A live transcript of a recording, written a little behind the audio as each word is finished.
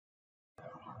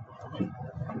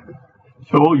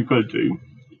So all you've got to do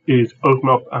is open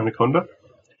up Anaconda,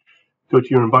 go to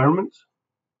your environment,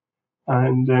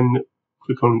 and then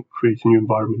click on create a new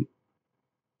environment.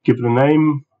 Give it a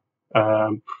name,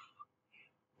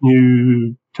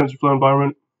 new TensorFlow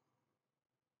environment,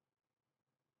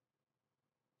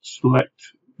 select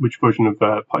which version of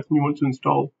Python you want to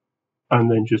install, and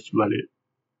then just let it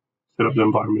set up the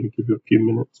environment and give you a few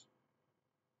minutes.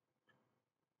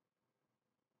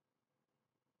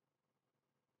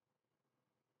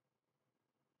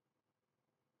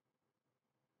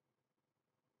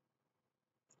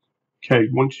 Okay,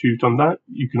 once you've done that,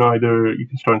 you can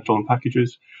start installing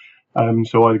packages.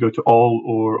 So either go to all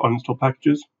or uninstall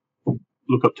packages,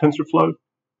 look up TensorFlow,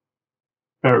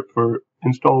 prepare it for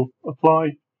install,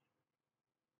 apply,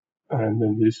 and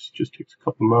then this just takes a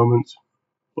couple of moments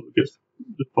while it gets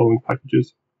the following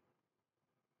packages.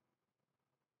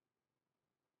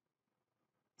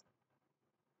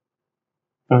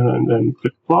 And then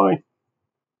click apply.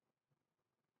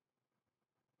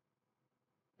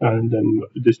 And then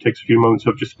this takes a few moments, so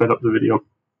I've just sped up the video.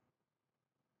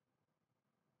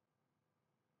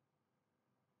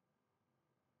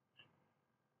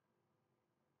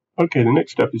 Okay, the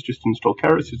next step is just to install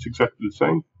Keras. It's exactly the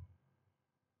same.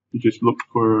 You just look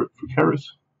for Keras,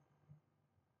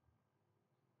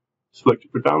 select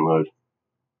it for download,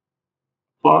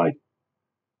 apply,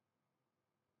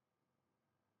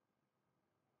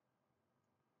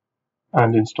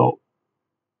 and install.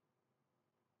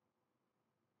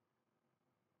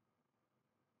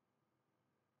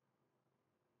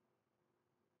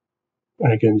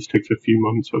 And again, this takes a few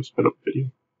moments, so I've sped up the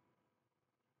video.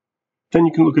 Then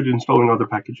you can look at installing other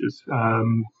packages.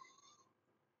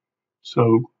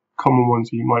 So common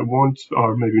ones that you might want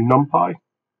are maybe NumPy,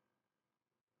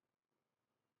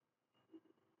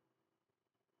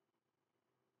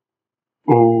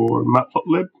 or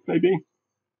Matplotlib, maybe.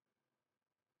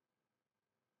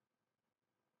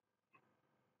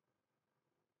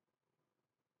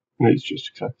 And it's just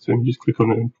exactly the same. You just click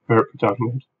on it and prepare it for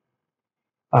download.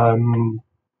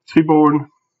 Seaborn,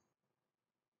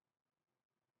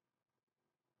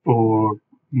 or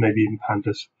maybe even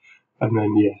Pandas. And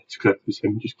then, yeah, it's exactly the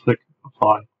same. You just click,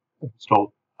 apply,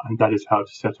 install. And that is how to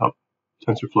set up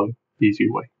TensorFlow the easy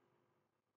way.